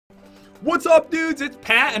What's up, dudes? It's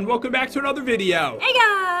Pat, and welcome back to another video. Hey,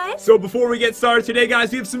 guys! So before we get started today,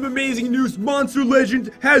 guys, we have some amazing news. Monster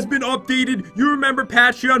Legend has been updated. You remember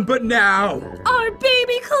Patreon, but now our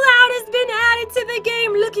baby Cloud has been added to the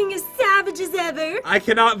game, looking as savage as ever. I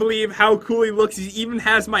cannot believe how cool he looks. He even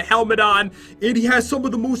has my helmet on, and he has some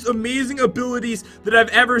of the most amazing abilities that I've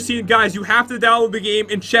ever seen. Guys, you have to download the game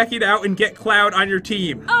and check it out and get Cloud on your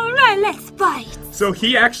team. Alright, let's fight. So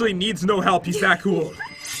he actually needs no help. He's that cool.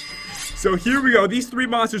 So here we go. These three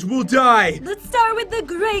monsters will die. Let's start with the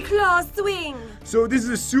Grey Claw Swing. So this is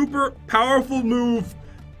a super powerful move,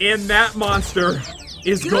 and that monster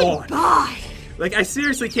is gone. Goodbye. Like, I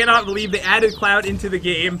seriously cannot believe they added Cloud into the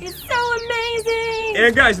game. It's so amazing.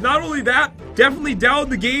 And guys, not only that, definitely download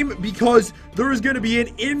the game because there is going to be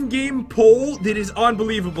an in-game poll that is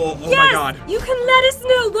unbelievable. Oh my god. You can let us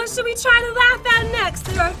know what should we try to laugh at next.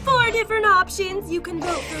 There are 4 different options. You can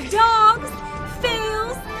vote for dogs,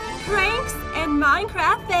 fails, pranks, and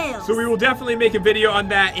Minecraft fails. So we will definitely make a video on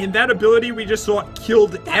that, and that ability we just saw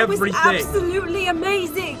killed everything. That was absolutely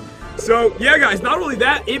amazing. So, yeah, guys, not only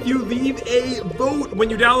that, if you leave a vote when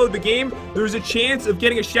you download the game, there's a chance of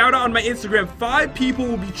getting a shout out on my Instagram. 5 people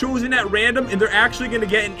will be chosen at random, and they're actually going to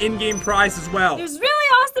get an in-game prize as well. There's really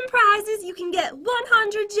awesome prizes. You can get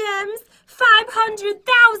 100 gems,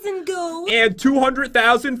 500,000 gold, and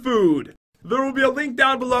 200,000 food. There will be a link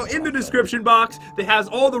down below in the description box that has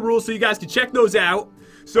all the rules so you guys can check those out.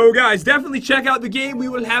 So guys, definitely check out the game. We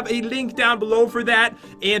will have a link down below for that.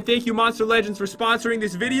 And thank you, Monster Legends, for sponsoring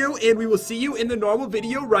this video. And we will see you in the normal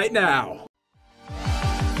video right now.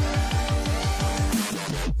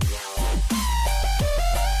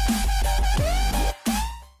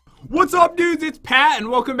 What's up, dudes? It's Pat, and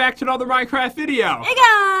welcome back to another Minecraft video. Hey,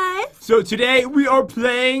 guys! So today, we are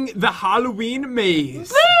playing the Halloween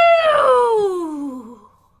maze. Boo!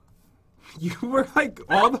 You were like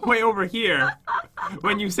all the way over here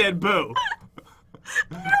when you said boo.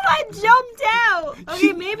 No, I jumped out.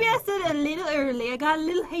 Okay, maybe I said it a little early. I got a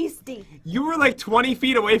little hasty. You were like 20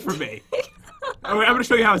 feet away from me. Okay, I'm gonna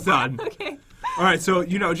show you how it's done. Okay. Alright, so,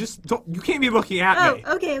 you know, just don't, you can't be looking at me.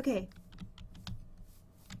 Oh, okay.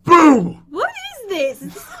 Boom! What is this?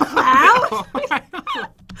 Is this a cloud?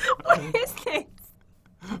 What is this?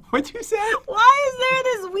 What'd you say? Why is there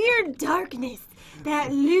this weird darkness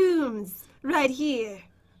that looms right here?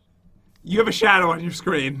 You have a shadow on your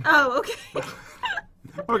screen. Oh, okay.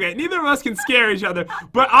 Okay, neither of us can scare each other,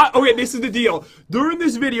 but okay, this is the deal. During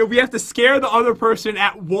this video, we have to scare the other person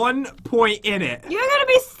at one point in it. You're gonna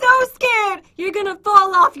be so scared, you're gonna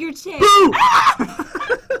fall off your chair. Boom!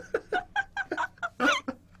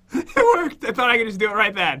 It worked. I thought I could just do it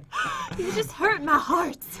right then. You just hurt my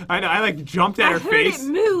heart. I know, I like jumped at her face. I heard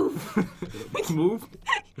it move. Move?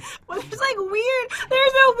 Well, there's a weird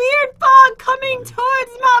fog coming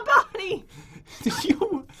towards my body.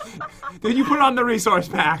 Did you put on the resource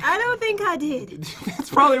pack? I don't think I did. That's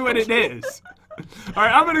probably what it is.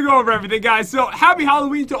 Alright, I'm gonna go over everything, guys. So, happy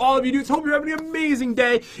Halloween to all of you dudes. Hope you're having an amazing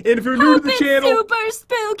day. And if you're new to the channel, super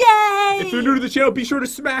spooky. If you're new to the channel, be sure to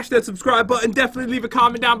smash that subscribe button. Definitely leave a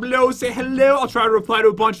comment down below. Say hello. I'll try to reply to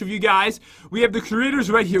a bunch of you guys. We have the creators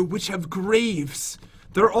right here, which have graves.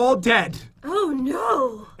 They're all dead. Oh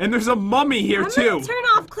no. And there's a mummy here too. I'm gonna turn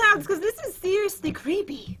off clouds because this is seriously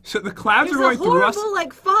creepy. So the clouds are going through us. There's a horrible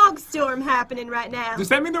like fog storm happening right now. Does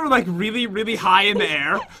that mean they were like really, really high in the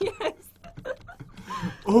air? Yes.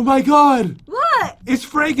 Oh my god! What? It's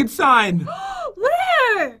Frankenstein!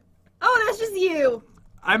 Where? Oh, that's just you.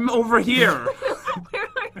 I'm over here. Where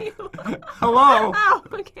are you? Hello? Oh,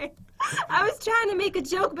 okay. I was trying to make a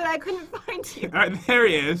joke, but I couldn't find you. Alright, there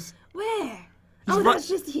he is. Where? Oh, that's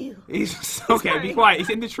just you. He's just, okay, be quiet. He's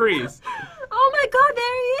in the trees. Oh my god,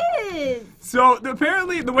 there he is! So,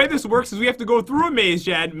 apparently, the way this works is we have to go through a maze,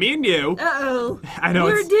 Jed. Me and you. Uh-oh. I know.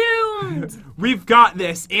 We're doomed! We've got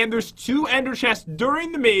this. And there's 2 ender chests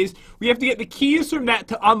during the maze. We have to get the keys from that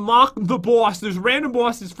to unlock the boss. There's random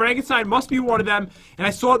bosses. Frankenstein must be one of them. And I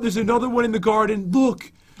saw there's another one in the garden.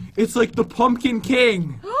 Look! It's like the Pumpkin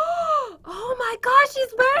King. Oh my gosh,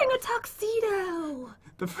 he's wearing a tuxedo!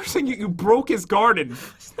 The first thing you broke his garden.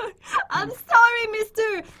 I'm sorry,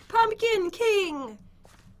 Mr. Pumpkin King.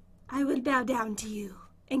 I will bow down to you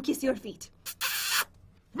and kiss your feet.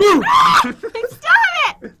 Move! Stop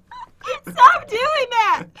it! Stop doing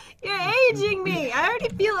that! You're aging me. I already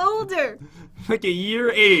feel older. Like a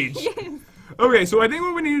year age. Yes. Okay, so I think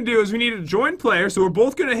what we need to do is we need to join player, so we're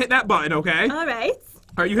both gonna hit that button, okay? Alright.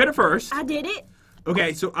 Alright, you hit it first. I did it.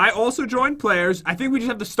 Okay, so I also joined players. I think we just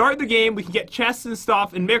have to start the game. We can get chests and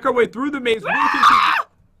stuff and make our way through the maze.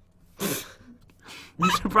 You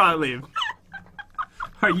should probably leave.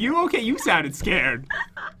 Are you okay? You sounded scared.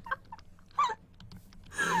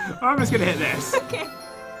 I'm just gonna hit this. Okay.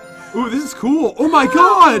 Ooh, this is cool. Oh my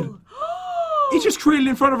god! It just created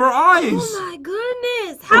in front of our eyes. Oh my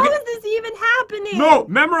goodness! How is this even happening? No,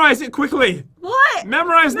 memorize it quickly. What?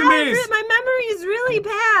 Memorize the maze. My memory is really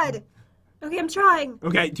bad. Okay, I'm trying.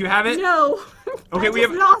 Okay, do you have it? No. Okay, I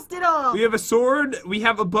just lost it all. We have a sword, we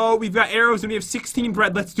have a bow, we've got arrows, and we have 16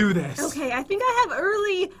 bread. Let's do this. Okay, I think I have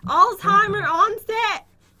early Alzheimer onset.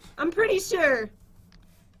 I'm pretty sure.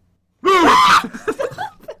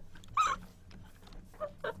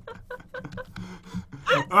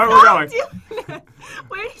 Alright, we're going.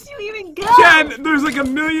 Where did you even go? Jen, there's like a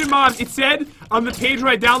million mobs. It said on the page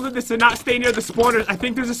where I downloaded this to not stay near the spawners. I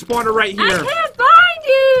think there's a spawner right here. I can't find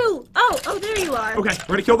you! Oh, there you are. Okay,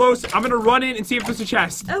 we're gonna kill those. I'm gonna run in and see if there's a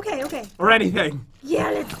chest. Okay. Or anything. Yeah,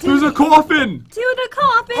 let's do There's a coffin! To the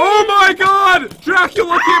coffin! Oh my god!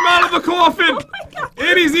 Dracula came out of the coffin! Oh my god!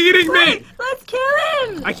 And he's eating me! Let's kill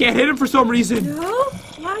him! I can't hit him for some reason. No?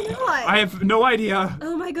 Why not? I have no idea.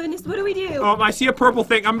 Oh my goodness, what do we do? I see a purple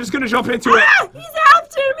thing. I'm just gonna jump into it. He's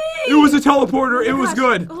after me! It was a teleporter. It was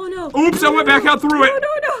gosh. good. Oh no. Oops, I went back out through it.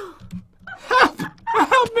 No. Help!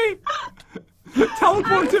 Help me! Teleport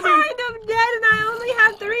I'm to me! kind of dead and I only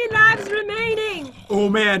have 3 lives remaining. Oh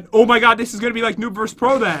man. Oh my god, this is gonna be like Noob vs.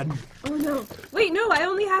 Pro then. Oh no. Wait, no, I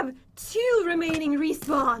only have 2 remaining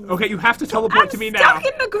respawns. Okay, you have to teleport to me now. I'm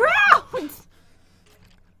stuck in the ground!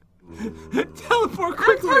 Teleport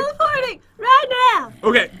quickly! I'm teleporting right now!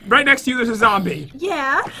 Okay, right next to you there's a zombie.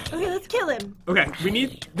 Yeah? Okay, let's kill him. Okay, we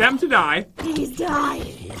need them to die. Please die.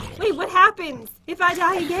 Wait, what happens if I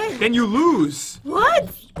die again? Then you lose.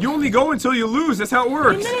 What? You only go until you lose. That's how it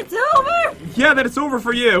works. And then it's over? Yeah, then it's over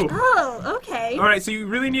for you. Oh, okay. Alright, so you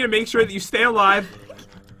really need to make sure that you stay alive.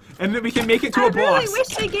 And that we can make it to I a boss. really wish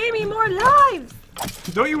they gave me more lives.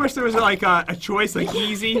 Don't you wish there was like a choice, like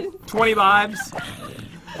easy? 20 lives?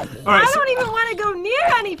 Alright, I don't even want to go near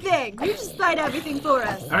anything. You just fight everything for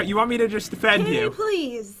us. Alright, you want me to just defend Can you? you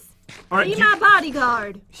please? Alright, Be my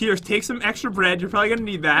bodyguard. here, take some extra bread. You're probably gonna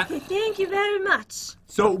need that. Okay, thank you very much.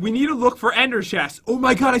 So we need to look for ender chests. Oh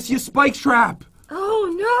my god, I see a spike trap.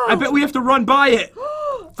 Oh no. I bet we have to run by it.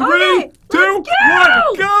 3, Okay, 2, 1,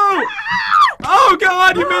 let's go! Oh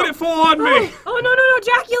god, you made it fall on me. Oh no,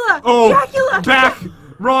 Dracula! Oh, Dracula! back,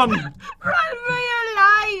 run. Run for your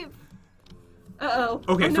life! Uh-oh.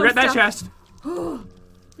 Okay, Oh, no, forget that stop. chest.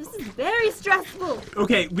 This is very stressful.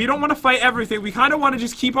 Okay, we don't want to fight everything. We kind of want to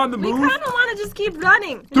just keep on the We move. kind of want to just keep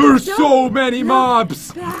running. There's No, so many no,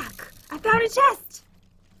 mobs. Back. I found a chest.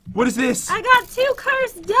 What is this? I got 2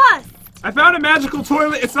 cursed dust. I found a magical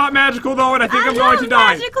toilet. It's not magical though, and I think I'm going to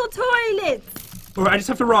die. magical toilets. Or I just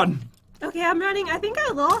have to run. Okay, I'm running. I think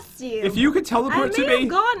I lost you. If you could I teleport to may me, have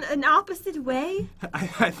gone an opposite way.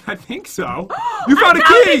 I think so. You found a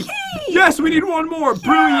found key! a key! Yes, we need one more.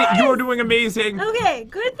 Brilliant. You're doing amazing. Okay,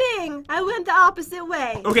 good thing I went the opposite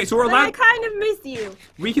way. Okay, so we're But I allowed. kind of miss you.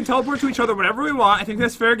 We can teleport to each other whenever we want. I think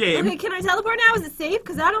that's fair game. Okay, can I teleport now? Is it safe?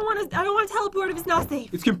 Because I don't want to teleport if it's not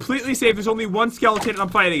safe. It's completely safe. There's only one skeleton, and I'm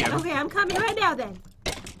fighting him. Okay, I'm coming right now then.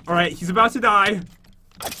 All right, he's about to die.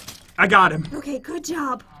 I got him. Okay, good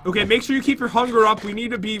job. Okay, make sure you keep your hunger up. We need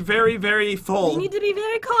to be very, very full. You need to be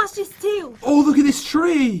very cautious too. Oh, look at this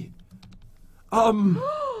tree.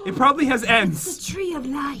 It probabably has ends. It's a tree of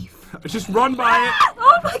life. Just run by it.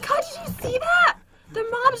 Oh my god, did you see that? The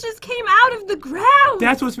mobs just came out of the ground.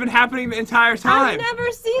 That's what's been happening the entire time. I've never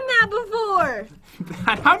seen that before.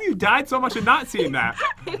 How have you died so much and not seen that?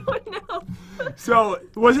 I don't know. So,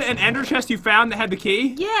 was it an ender chest you found that had the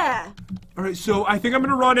key? Yeah. Alright, so I think I'm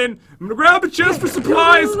gonna run in. I'm gonna grab a chest for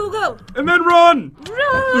supplies. Go. And then run.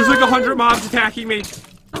 Run. There's like 100 mobs attacking me.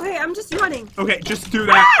 Okay, I'm just running. Okay, just do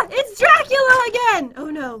that. Ah! It's Dracula again! Oh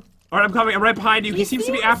no. Alright, I'm coming. I'm right behind you. He seems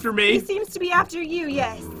to be after me. He seems to be after you,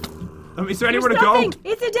 yes. Is there There's anywhere to go? nothing.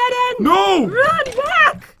 It's a dead end. No! Run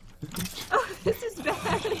back! Oh, this is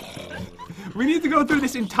bad. We need to go through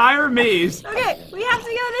this entire maze. Okay, we have to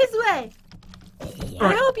go this way. I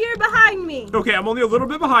Alright. hope you're behind me. Okay, I'm only a little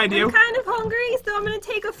bit behind you. I'm kind of hungry, so I'm gonna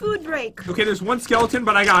take a food break. Okay, there's one skeleton,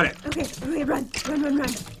 but I got it. Okay, run.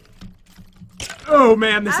 Oh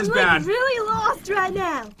man, this I'm is like bad. really lost right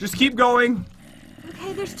now. Just keep going.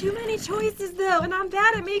 Okay, there's too many choices though, and I'm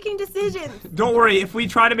bad at making decisions. Don't worry, if we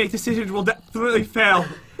try to make decisions, we'll definitely fail.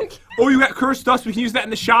 Oh, you got cursed dust. We can use that in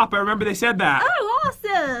the shop. I remember they said that. Oh,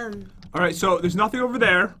 awesome. Alright, so there's nothing over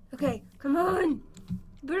there. Okay, come on.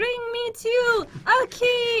 Bring me to a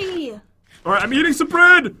key. Alright, I'm eating some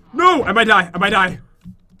bread. No, I might die.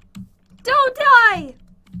 Don't die.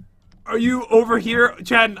 Are you over here,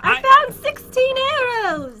 Chen? I found 16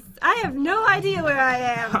 arrows. I have no idea where I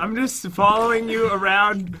am. I'm just following you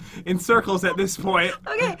around in circles at this point.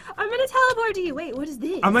 Okay, I'm gonna to teleport to you. Wait, what is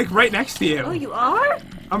this? I'm like right next to you. Oh, you are?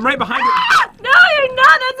 I'm right behind you. Ah! No, you're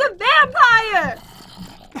not. That's a vampire.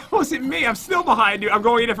 That wasn't me. I'm still behind you. I'm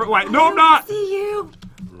going a different way. No, I'm not. I see you.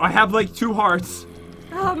 I have like 2 hearts.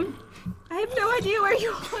 I have no idea where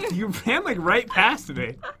you are. You ran like right past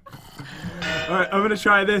me. Alright, I'm gonna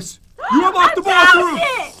try this. You unlocked the boss room!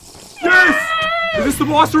 Yes! Is this the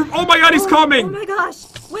boss room? Oh my god, he's coming! Oh my gosh.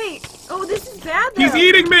 Wait. Oh, this is bad though. He's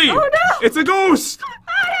eating me! Oh no! It's a ghost!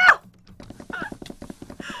 Oh no!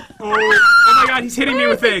 Oh my god, he's hitting me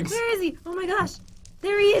with things. Where is he? Oh my gosh.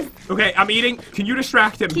 There he is. Okay, I'm eating. Can you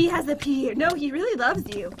distract him? He has a pee. No, he really loves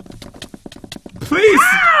you. Please!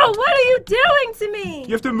 Ow! What are you doing to me?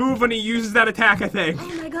 You have to move when he uses that attack, I think. Oh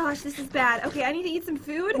my gosh, this is bad. Okay, I need to eat some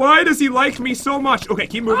food. Why does he like me so much? Okay,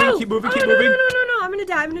 keep moving, keep moving, keep moving. No. I'm gonna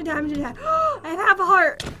die. I have half a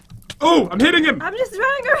heart. Oh, I'm hitting him! I'm just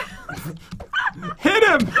running around. Hit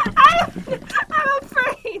him! I'm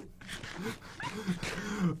afraid.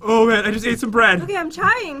 Oh man, I just ate some bread. Okay, I'm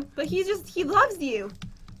trying, but he loves you.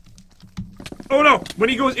 Oh no, when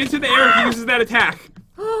he goes into the air, he uses that attack.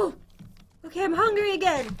 Oh, okay, I'm hungry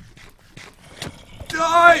again.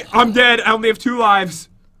 Die! I'm dead. I only have 2 lives.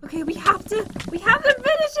 Okay, we have to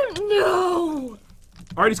finish him. No.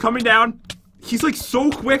 Alright, he's coming down. He's like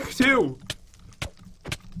so quick too.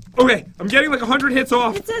 Okay, I'm getting like 100 hits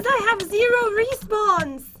off. It says I have 0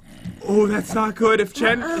 respawns. Oh, that's not good. If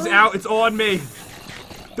Chen is out, it's all on me.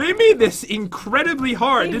 They made this incredibly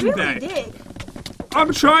hard, didn't really they? Did.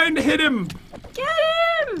 I'm trying to hit him. Get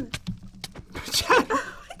him! Chen.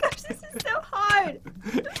 Oh my gosh, this is so hard.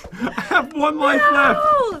 I have 1 life left.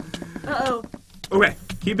 Uh-oh. Okay,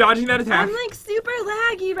 keep dodging that attack. I'm like super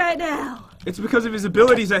laggy right now. It's because of his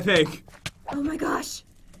abilities, I think. Oh my gosh.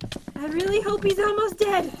 I really hope he's almost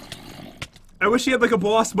dead. I wish he had like a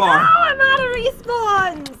boss bar. No, I'm out of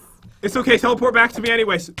respawns. It's okay, teleport back to me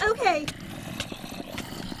anyways. Okay.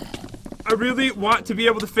 I really want to be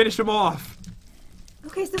able to finish him off.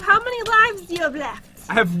 Okay, so how many lives do you have left?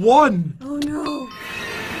 I have 1. Oh no.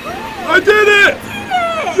 I did it! Did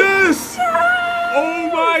it! Yes! No! Oh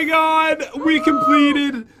my god! We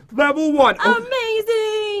completed level 1. Oh,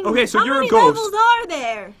 Amazing! okay, so you're a How many ghost. levels are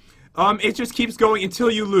there? It just keeps going until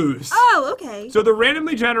you lose. Oh, okay. So they're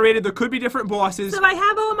randomly generated. There could be different bosses. So I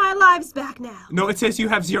have all my lives back now. No, it says you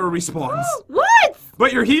have 0 respawns. What?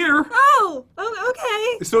 But you're here. Oh,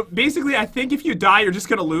 okay. So basically, I think if you die, you're just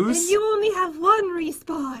gonna lose. And you only have 1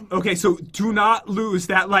 respawn. Okay, so do not lose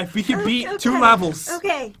that life. We can beat Okay. 2 levels.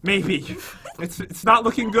 Okay. Maybe. It's not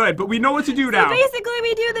looking good, but we know what to do now. So basically,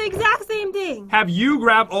 we do the exact same thing. Have you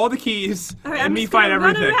grab all the keys All right, and I'm me just fight gonna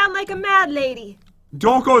everything. run around like a mad lady.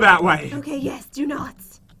 Don't go that way. Okay, yes, do not.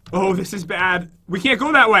 Oh, this is bad. We can't go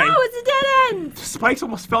that way. Oh, it's a dead end. The spikes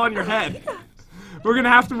almost fell on your head. We're gonna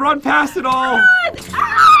have to run past it all. Run!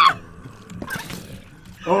 Ah!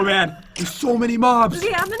 Oh man, there's so many mobs.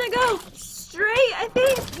 Okay, I'm gonna go straight, I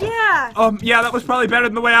think. Yeah. Yeah, that was probably better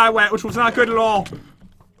than the way I went, which was not good at all.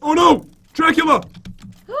 Oh no, Dracula.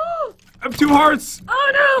 I have 2 hearts.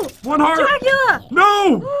 Oh no! 1 heart. Dracula!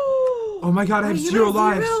 No! Oh Oh my god, I have you 0 have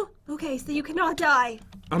lives. 0? Okay, so you cannot die.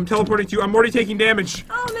 I'm teleporting to you. I'm already taking damage.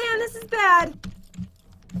 Oh man, this is bad.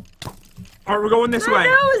 Alright, we're going this way. My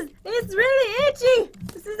nose, it's really itchy.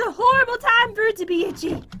 This is a horrible time for it to be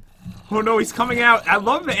itchy. Oh no, he's coming out. I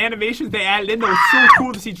love the animations they added in though. It's so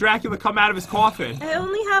cool to see Dracula come out of his coffin. I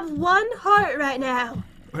only have 1 heart right now.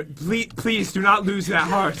 Please do not lose that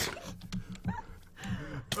heart.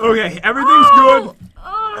 Okay, everything's good.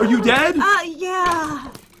 Oh. Are you dead? Yeah.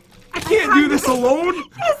 I can't do this alone.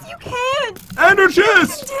 Yes, you can. Ender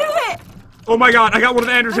chest! Do it. Oh my god, I got one of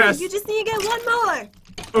the ender Okay, chests. you just need to get 1 more.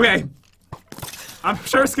 Okay. I'm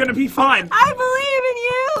sure it's gonna be fine. I believe in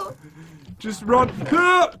you. Just run.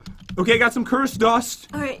 Ah! Okay, got some cursed dust.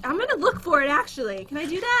 All right, I'm gonna look for it actually. Can I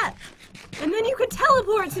do that? And then you can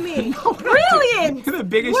teleport to me. No, Brilliant. you're the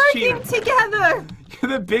biggest Working cheater. together.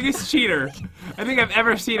 You're the biggest cheater I think I've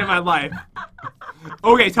ever seen in my life.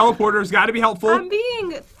 Okay, teleporters gotta be helpful. I'm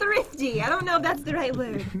being thrifty. I don't know if that's the right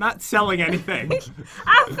word. Not selling anything.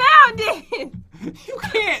 I found it. You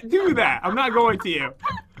can't do that. I'm not going to you.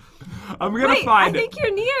 I'm gonna Wait, find I it. think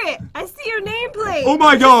you're near it. I see your nameplate. Oh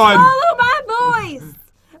my god! Follow my voice,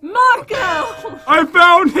 Marco. I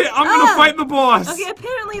found it! I'm gonna Ah. fight the boss! Okay,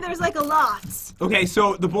 apparently there's like a lot. Okay,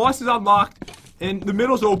 so the boss is unlocked, and the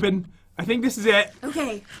middle's open. I think this is it.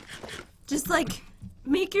 Okay, just like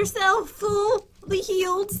make yourself fully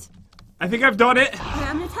healed. I think I've done it. Okay,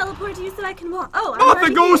 I'm gonna teleport to you so I can walk. Oh, I'm Not the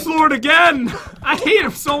already Ghost here. Lord again! I hate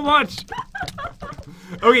him so much.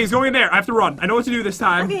 Okay, he's going in there. I have to run. I know what to do this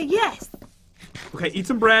time. Okay, yes. Okay, eat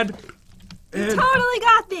some bread. You totally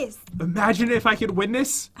got this. Imagine if I could win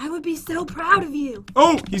this. I would be so proud of you.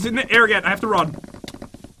 Oh, he's in the air again. I have to run.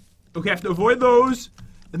 Okay, I have to avoid those.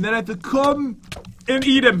 And then I have to come and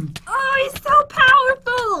eat him. Oh, he's so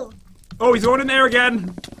powerful. Oh, he's going in there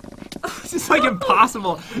again. This is like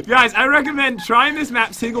impossible. Guys, I recommend trying this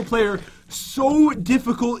map single player. So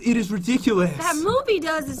difficult, it is ridiculous. That movie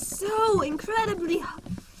does is so incredibly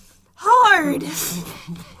hard.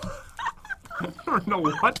 I don't know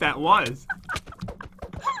what that was.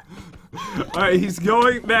 Alright, he's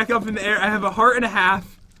going back up in the air. I have a heart and a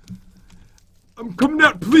half. I'm coming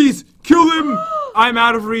down. Please, kill him. I'm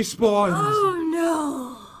out of respawns. Oh,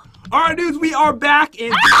 no. Alright, dudes, we are back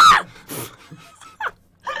in...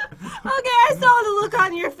 Okay, I saw the look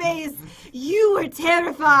on your face. You were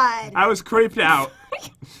terrified. I was creeped out.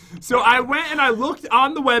 So I went and I looked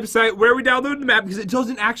on the website where we downloaded the map because it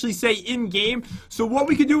doesn't actually say in-game. So what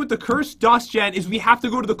we can do with the cursed dust gen is we have to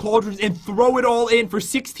go to the cauldrons and throw it all in. For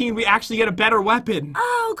 16, we actually get a better weapon.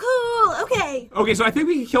 Oh, cool. Okay. Okay, so I think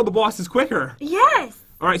we can kill the bosses quicker. Yes.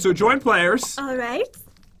 All right, so join players. All right.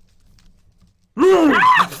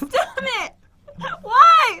 Stop it.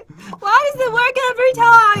 Why? Why does it work every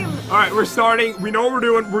time? All right, we're starting. We know what we're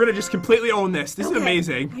doing. We're going to just completely own this. This is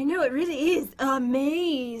amazing. I know, it really is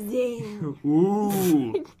amazing.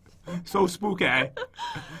 Ooh. So spooky.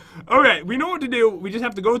 Okay, we know what to do. We just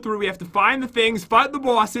have to go through. We have to find the things, fight the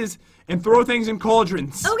bosses, and throw things in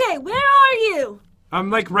cauldrons. Okay, where are you? I'm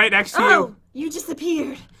like right next to Oh, you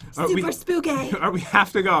disappeared. Super spooky. All right, we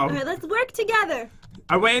have to go. All right, let's work together.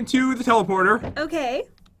 I went into the teleporter. Okay.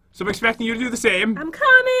 So I'm expecting you to do the same. I'm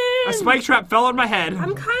coming. A spike trap fell on my head.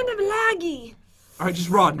 I'm kind of laggy. All right, just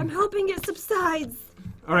run. I'm hoping it subsides.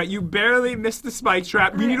 All right, you barely missed the spike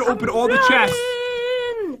trap. We need to open all running. the chests.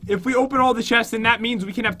 If we open all the chests, then that means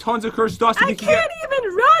we can have tons of cursed dust. I can't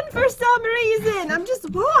even run for some reason. I'm just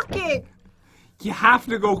walking. You have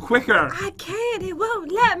to go quicker. I can't. It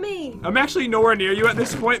won't let me. I'm actually nowhere near you at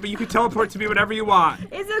this point, but you can teleport to me whenever you want.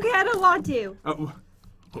 It's okay. I don't want to. Oh,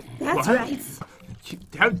 That's what? right.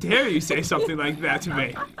 How dare you say something like that to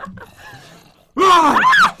me? Stop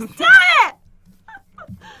it!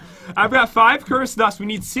 I've got 5 cursed dust. We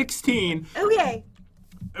need 16. Okay.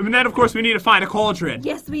 And then, of course, we need to find a cauldron.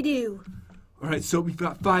 Yes, we do. All right, so we've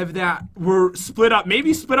got 5 of that. We're split up.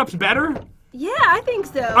 Maybe split up's better? Yeah, I think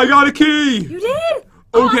so. I got a key! You did?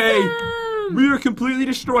 Okay. Awesome. We are completely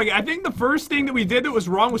destroying it. I think the first thing that we did that was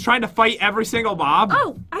wrong was trying to fight every single mob.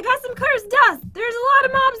 Oh, I got some cursed dust. There's a lot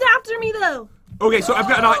of mobs after me, though. Okay, so I've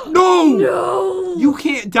got no! No! You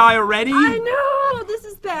can't die already? I know! This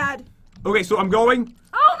is bad. Okay, so I'm going.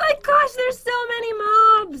 Oh my gosh, there's so many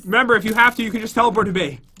mobs! Remember, if you have to, you can just teleport to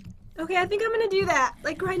me. Okay, I think I'm gonna do that,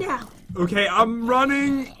 like right now. Okay, I'm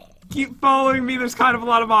running. Keep following me. There's kind of a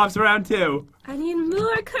lot of mobs around, too. I need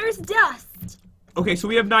more cursed dust. Okay, so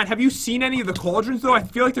we have 9. Have you seen any of the cauldrons, though? I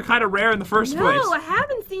feel like they're kind of rare in the first place. No, I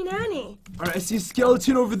haven't seen any. All right, I see a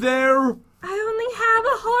skeleton over there. I only have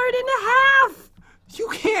a heart and a half. You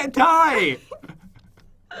can't die.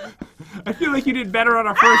 I feel like you did better on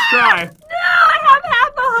our first try. No, I have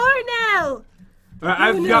half a heart now.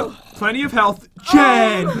 I've got plenty of health.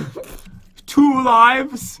 Jen! 2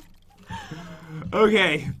 lives.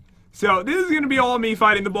 Okay, so this is going to be all me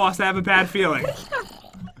fighting the boss. I have a bad feeling.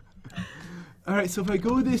 All right, so if I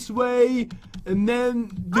go this way, and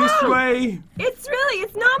then this way. It's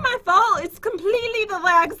not my fault. It's completely the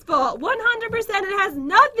lag's fault. 100%. It has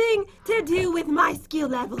nothing to do with my skill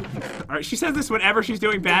level. All right, she says this whenever she's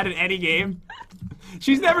doing bad in any game.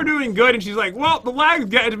 She's never doing good, and she's like, well, the lag's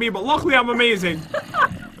getting to me, but luckily I'm amazing.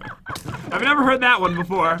 I've never heard that one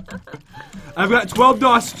before. I've got 12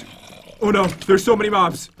 dust. Oh no, there's so many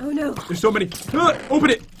mobs. Oh no. There's so many.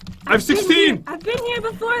 Open it. I have 16. I've been here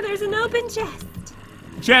before. There's an open chest.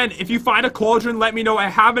 Jen, if you find a cauldron, let me know. I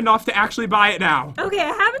have enough to actually buy it now. Okay,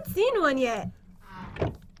 I haven't seen one yet.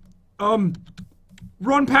 Run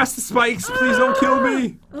past the spikes. Please don't kill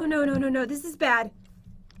me. Oh no. This is bad.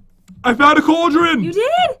 I found a cauldron. You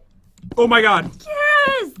did? Oh my god.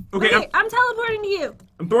 Yes. Okay, I'm teleporting to you.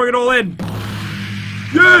 I'm throwing it all in.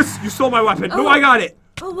 Yes! You stole my weapon. No, I got it.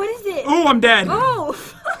 Oh, what is it? Oh, I'm dead. Oh.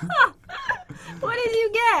 What did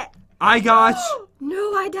you get? I got...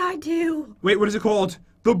 No, I died too. Wait, what is it called?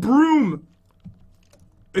 The broom.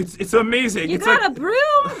 It's amazing. You it's got like a broom?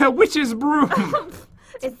 a witch's broom.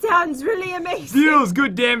 It sounds really amazing. Deals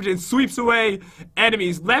good damage and sweeps away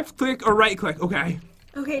enemies. Left click or right click. Okay.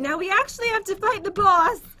 Okay, now we actually have to fight the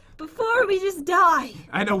boss before we just die.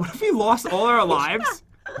 I know. What if we lost all our lives?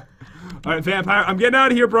 All right, vampire. I'm getting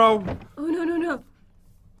out of here, bro. Oh, no.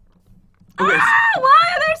 Okay. Ah, why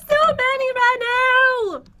are there so many right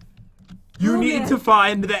now? You need to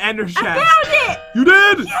find the ender chest. I found it! You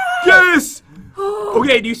did? Yes! Oh.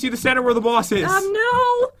 Okay, do you see the center where the boss is?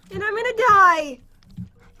 No, and I'm gonna die.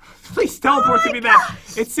 Please teleport to me then.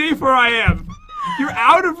 It's safe where I am. You're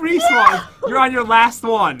out of respawn. You're on your last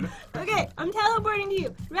one. Okay, I'm teleporting to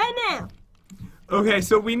you right now. Okay,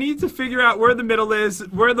 so we need to figure out where the middle is,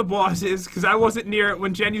 where the boss is, because I wasn't near it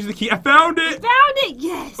when Jen used the key. I found it! Found it,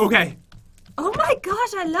 yes. Okay. Oh my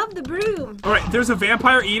gosh, I love the broom. All right, there's a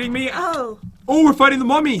vampire eating me. Oh. Oh, we're fighting the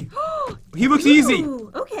mummy. He looks easy.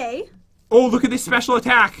 Okay. Oh, look at this special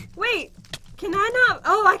attack. Wait, can I not?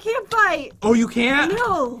 Oh, I can't fight. Oh, you can't?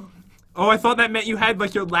 No. Oh, I thought that meant you had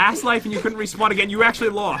like your last life and you couldn't respawn again. You actually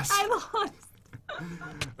lost. I lost.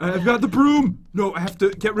 I've got the broom. No, I have to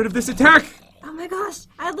get rid of this attack. Oh my gosh,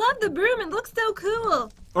 I love the broom. It looks so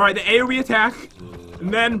cool. All right, the AoE attack.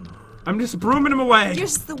 And then I'm just brooming him away. You're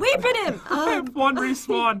sweeping him. I have one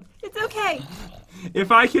respawn. It's okay.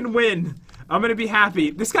 If I can win, I'm gonna be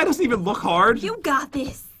happy. This guy doesn't even look hard. You got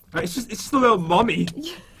this. It's just a little mummy.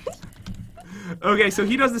 Okay, so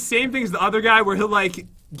he does the same thing as the other guy where he'll like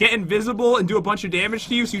get invisible and do a bunch of damage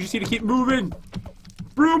to you, so you just need to keep moving.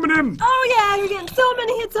 Brooming him. Oh yeah, you're getting so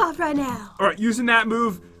many hits off right now. Alright, using that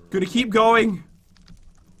move. Gonna keep going.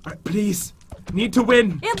 Alright, please. Need to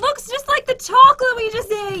win. It looks just like the chocolate we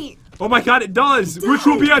just ate. Oh my god, it does. Which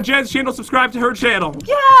will be on Jen's channel. Subscribe to her channel.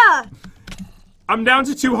 Yeah. I'm down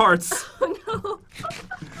to 2 hearts. Oh no.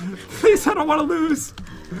 Please, I don't want to lose.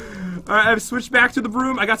 Alright, I've switched back to the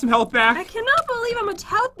broom. I got some health back. I cannot believe how much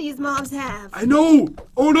health these mobs have. I know.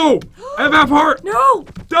 Oh no. I have half heart. No.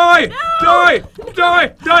 Die. No. Die. Die. Die.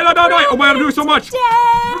 Die. Die. Die. Oh my god, I'm doing so much. Dead.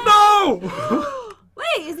 No.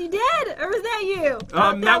 Wait, is he dead? Or was that you?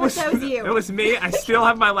 That was you. That was me. I still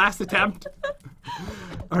have my last attempt.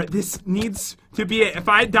 Alright, this needs to be it. If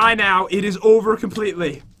I die now, it is over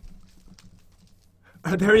completely.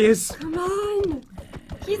 There he is. Come on.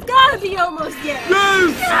 He's gotta be almost dead.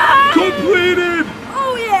 Yes! Completed!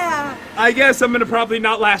 Oh yeah! I guess I'm gonna probably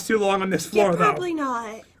not last too long on this floor, Yeah, though. probably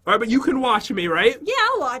not. Alright, but you can watch me, right? Yeah,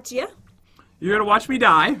 I'll watch you. You're gonna watch me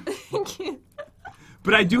die.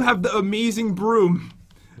 But I do have the amazing broom.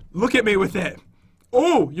 Look at me with it.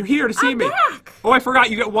 Oh, you're here to see me. Back. Oh, I forgot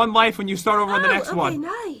you get 1 life when you start over on the next one.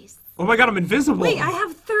 Nice. Oh my god, I'm invisible. Wait, I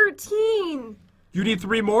have 13. You need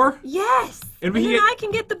 3 more? Yes. And then I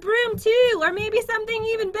can get the broom too, or maybe something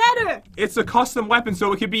even better. It's a custom weapon,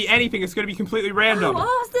 so it could be anything. It's gonna be completely random. Oh,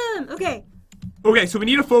 awesome. Okay. Okay, so we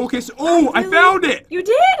need to focus. Oh, I found it. You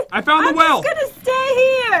did? I found the well. I'm just gonna stay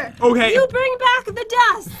here. Okay. You bring back the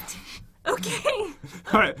dust. Okay.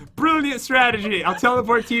 Alright, brilliant strategy. I'll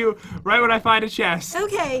teleport to you right when I find a chest.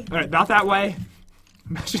 Okay. Alright, not that way.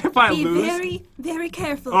 Imagine if I Be lose. very, very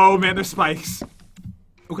careful. Oh man, there's spikes.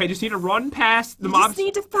 Okay, just need to run past the mobs. Just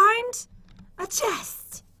need to find a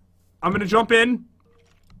chest. I'm gonna jump in.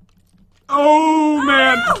 Oh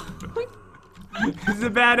man! This is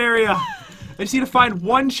a bad area. I just need to find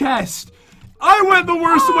 1 chest. I went the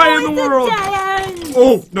worst way in the world.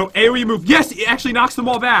 Oh no, AoE move. Yes, it actually knocks them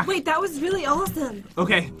all back. Wait, that was really awesome.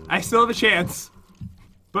 Okay, I still have a chance.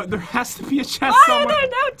 But there has to be a chest Why somewhere. are there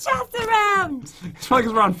no chests around? It's probably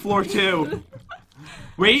because we're on floor 2.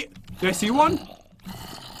 Wait, did I see one?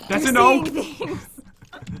 That's You're a no. seeing things.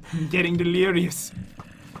 I'm getting delirious.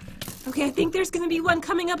 Okay, I think there's gonna be one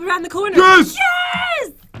coming up around the corner. Yes!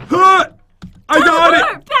 Yes! Huh! I got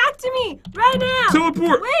it! Back to me, right now!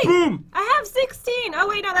 Teleport! Wait! Boom! I have 16! Oh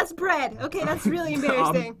wait, no, that's bread. Okay, that's really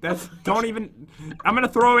embarrassing. Don't even... I'm gonna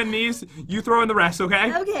throw in these, you throw in the rest,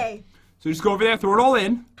 okay? Okay. So just go over there, throw it all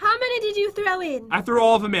in. How many did you throw in? I threw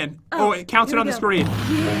all of them in. Oh, it counts it on the screen.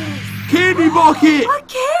 Yes. Candy bucket! A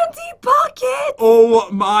candy bucket! Oh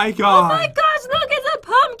my god. Oh my gosh, look, it's a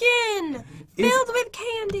pumpkin! Filled with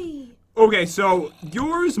candy. Okay, so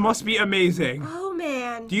yours must be amazing. Oh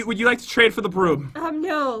man. Would you like to trade for the broom?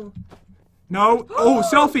 No. No? Oh,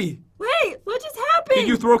 selfie! Wait, what just happened? Did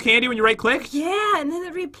you throw candy when you right-clicked? Yeah, and then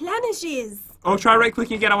it replenishes. Oh, try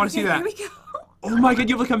right-clicking again. I want to see that. Here we go. Oh my god,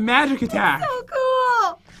 you have like a magic attack. So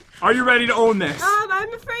cool. Are you ready to own this?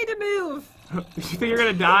 I'm afraid to move. You think you're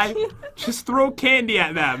gonna die? Just throw candy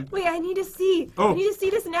at them. Wait, I need to see. Oh. I need to see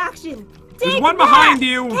this in action. There's Take one that, behind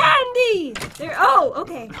you. Candy. There. Oh,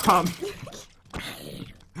 okay.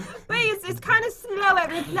 Wait, it's kind of slow at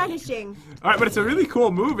replenishing. All right, but it's a really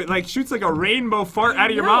cool move. It like shoots like a rainbow fart out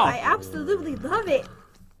of your mouth. I absolutely love it.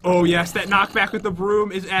 Oh yes, that knockback with the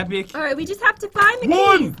broom is epic. All right, we just have to find the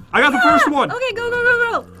One! keys. I got the first one. Okay,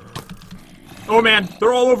 go. Oh man,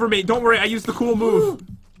 they're all over me. Don't worry, I used the cool move.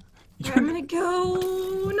 All right, I'm gonna go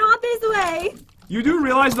not this way. You do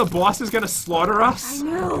realize the boss is gonna slaughter us? I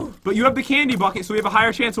know. But you have the candy bucket, so we have a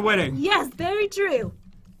higher chance of winning. Yes, very true.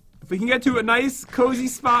 we can get to a nice, cozy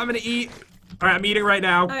spot, I'm gonna eat. All right, I'm eating right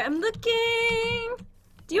now. All right, I'm looking.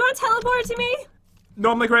 Do you want to teleport to me?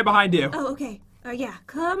 No, I'm like right behind you. Oh, okay. Yeah,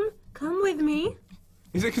 come with me.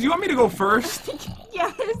 Is it because you want me to go first?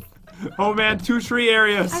 Yes. Oh man, 2 tree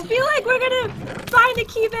areas. I feel like we're gonna find a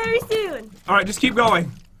key very soon. All right, just keep going.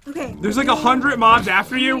 Okay. There's like 100 mobs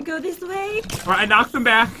after you. We go this way. All right, I knocked them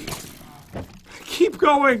back. Keep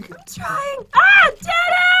going. I'm trying. Ah,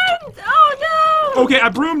 dead end! Oh no! Okay, I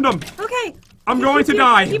broomed them. Okay. I'm going to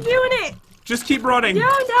die. Keep doing it. Just keep running.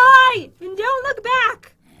 Don't die and don't look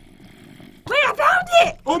back. Wait, I found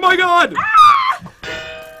it. Oh my god! Ah!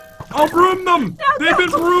 I'll broom them. No, They've been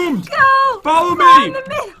broomed. Go. Follow me. Find the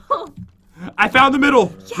middle. I found the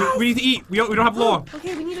middle. Yes. We need to eat. We don't have long.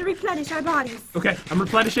 Okay, we need to replenish our bodies. Okay, I'm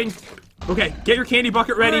replenishing. Okay, get your candy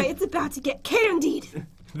bucket ready. All right, it's about to get candied.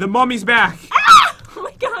 The mummy's back. Ah! Oh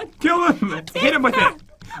my god. Kill him. Hit him with it.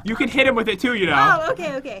 You can hit him with it too, you know. Oh,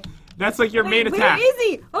 okay. That's like your main attack. Where is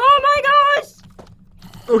he? Oh my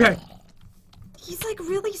gosh. Okay. He's like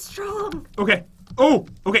really strong. Okay. Oh,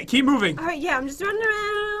 okay, keep moving. All right, yeah, I'm just running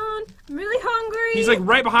around. I'm really hungry. He's like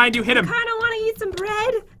right behind you. Hit him. I kind of want to eat some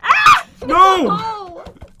bread. Ah! No!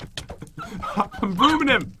 I'm brooming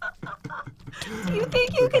him. Do you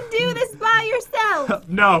think you can do this by yourself?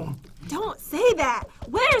 No. Don't say that.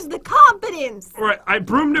 Where's the confidence? All right, I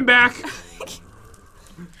broomed him back.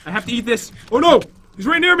 I have to eat this. Oh no! He's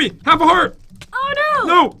right near me. Half a heart. Oh no!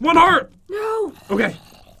 No, 1 heart. No. Okay.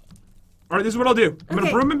 All right, this is what I'll do. I'm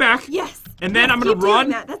gonna broom him back. Yes. And then Yes, I'm gonna keep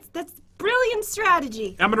doing run. That's brilliant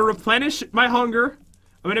strategy. I'm gonna replenish my hunger.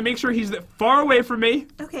 I'm gonna make sure he's far away from me.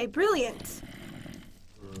 Okay, brilliant.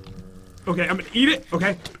 Okay, I'm gonna eat it.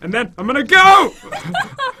 Okay, and then I'm gonna go.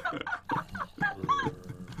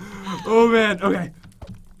 Oh man. Okay.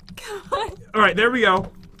 Come on. All right, there we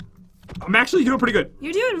go. I'm actually doing pretty good.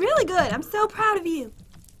 You're doing really good. I'm so proud of you.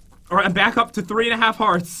 All right, I'm back up to 3.5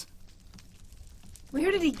 hearts.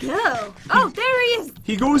 Where did he go? Oh, there he is.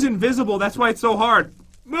 He goes invisible. That's why it's so hard.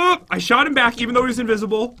 I shot him back even though he was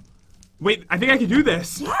invisible. Wait, I think I can do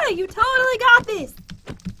this. Yeah, you totally got this.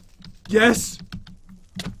 Yes.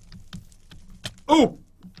 Oh,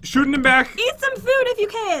 shooting him back. Eat some food if you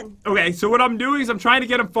can. Okay, so what I'm doing is I'm trying to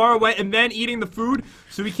get him far away and then eating the food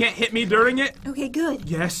so he can't hit me during it. Okay, good.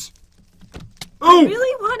 Yes. Oh! I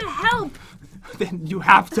really want to help. Then you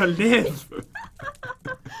have to live.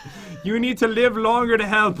 You need to live longer to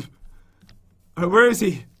help. Where is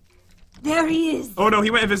he? There he is. Oh no, he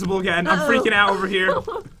went invisible again. I'm freaking out over here.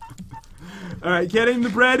 Alright, getting the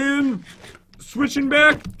bread in. Switching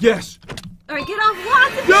back. Yes. Alright, get off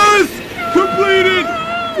lots of Yes! Completed!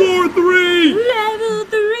 4-3! Level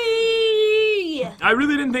 3! I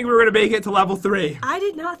really didn't think we were going to make it to level 3. I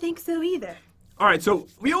did not think so either. Alright, so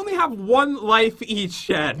we only have 1 life each,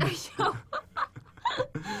 Shed.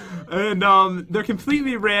 And they're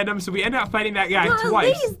completely random, so we end up fighting that guy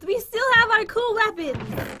twice. At least we still have our cool weapons.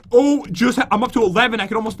 Oh, I'm up to 11. I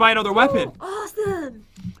can almost buy another weapon. Oh, awesome.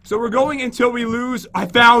 So we're going until we lose. I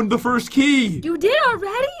found the first key. You did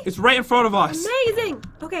already? It's right in front of us. Amazing.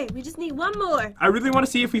 Okay, we just need 1 more. I really want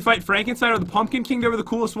to see if we fight Frankenstein or the Pumpkin King. They were the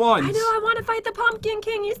coolest ones. I know, I want to fight the Pumpkin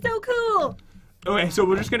King. He's so cool. Okay, so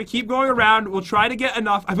we're just going to keep going around. We'll try to get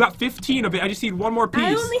enough. I've got 15 of it. I just need 1 more piece.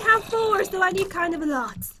 I only have 4, so I need kind of a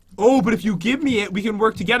lot. Oh, but if you give me it, we can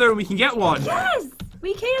work together and we can get one. Yes,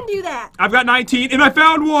 we can do that. I've got 19, and I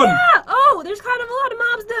found one. Yeah. Oh, there's kind of a lot of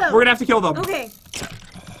mobs, though. We're going to have to kill them. Okay.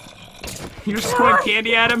 You're just throwing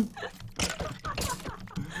candy at him?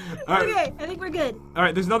 All right. Okay, I think we're good. All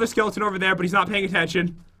right, there's another skeleton over there, but he's not paying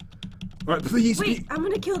attention. All right, please. Wait, I'm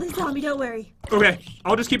going to kill this zombie, don't worry. Okay,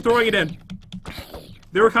 I'll just keep throwing it in.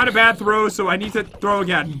 They were kind of bad throws, so I need to throw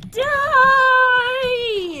again. Die!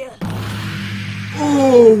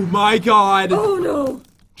 Oh my god. Oh no.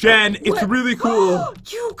 Jen, it's really cool.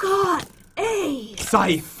 You got a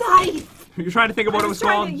Scythe. scythe. You're trying to think of what it was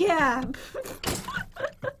called? Yeah.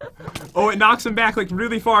 Oh, it knocks him back like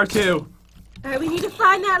really far too. Alright, we need to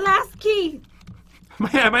find that last key.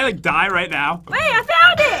 I might like die right now. Wait, I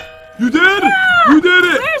found it! You did? Yeah! You did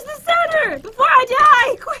it! Where's the center? Before I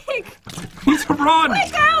die, quick! You need to run!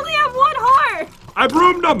 Quick, I only have 1 heart! I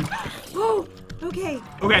broomed him! Oh, okay.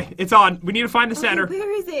 Okay, it's on. We need to find the center. Okay,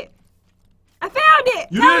 where is it? I found it!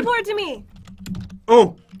 You Teleport to me!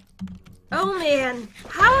 Oh. Oh man,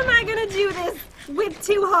 how am I gonna do this with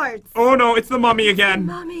 2 hearts? Oh no, it's the mummy again.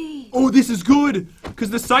 Mommy. Oh, this is good, because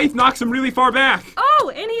the scythe knocks him really far back. Oh,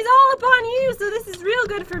 and he's all up on you, so this is real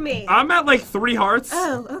good for me. I'm at like 3 hearts.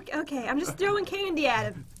 Oh, okay. I'm just throwing candy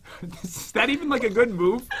at him. Is that even like a good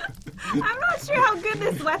move? I'm not sure how good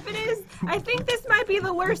this weapon is. I think this might be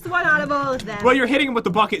the worst one out of all of them. Well, you're hitting him with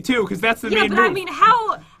the bucket too, because that's the yeah, main but move. I mean,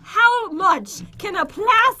 how How much can a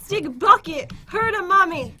plastic bucket hurt a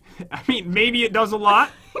mummy? I mean, maybe it does a lot.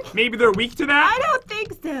 Maybe they're weak to that. I don't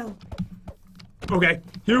think so. Okay,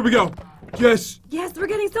 here we go. Yes. Yes, we're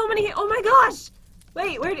getting so many. Oh my gosh.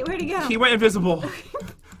 Wait, where'd he go? He went invisible.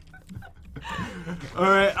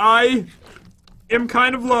 Alright, I am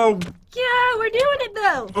kind of low. Yeah, we're doing it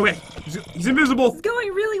though. Okay, he's invisible. It's going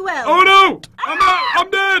really well. Oh no! I'm out! I'm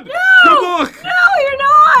dead! No! Good luck! No, you're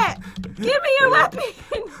not! Give me your weapon!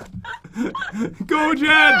 Go,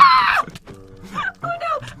 Jen! Oh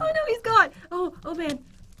no, he's gone. Oh man.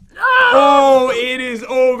 Oh, it is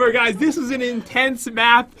over, guys. This is an intense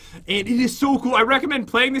map, and it is so cool. I recommend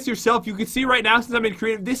playing this yourself. You can see right now, since I'm in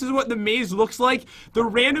creative, this is what the maze looks like. They're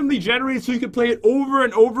randomly generated, so you can play it over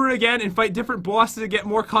and over again and fight different bosses and get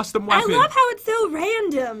more custom weapons. I love how it's so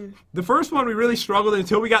random. The first one, we really struggled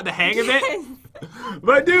until we got the hang of it.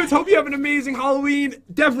 But dudes, hope you have an amazing Halloween.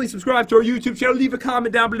 Definitely subscribe to our YouTube channel. Leave a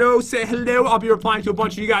comment down below. Say hello. I'll be replying to a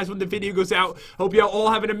bunch of you guys when the video goes out. Hope you all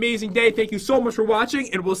have an amazing day. Thank you so much for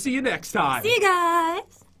watching, and we'll see you next time. See you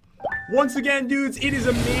guys. Once again, dudes, it is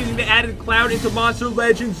amazing they added Cloud into Monster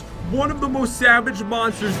Legends. One of the most savage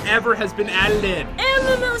monsters ever has been added in. And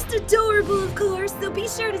the most adorable, of course, so be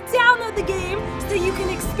sure to download the game so you can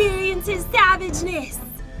experience his savageness.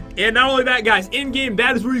 And not only that, guys, in-game,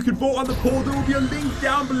 that is where you can vote on the poll. There will be a link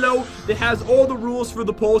down below that has all the rules for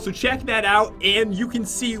the poll, so check that out, and you can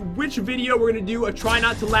see which video we're going to do a Try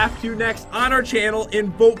Not to Laugh to next on our channel and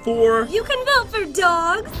vote for. You can vote for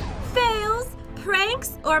dogs, fails,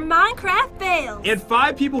 pranks, or Minecraft fails. And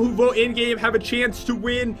 5 people who vote in-game have a chance to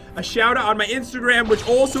win a shout-out on my Instagram, which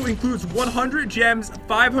also includes 100 gems,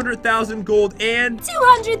 500,000 gold, and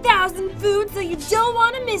 200,000 food, so you don't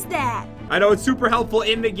want to miss that. I know it's super helpful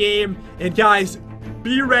in the game, and guys,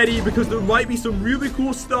 be ready because there might be some really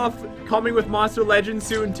cool stuff coming with Monster Legends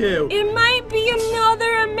soon too. It might be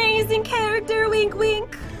another amazing character, wink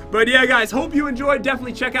wink. But yeah, guys, hope you enjoyed.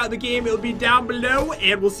 Definitely check out the game. It'll be down below,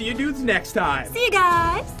 and we'll see you dudes next time. See you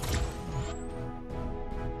guys.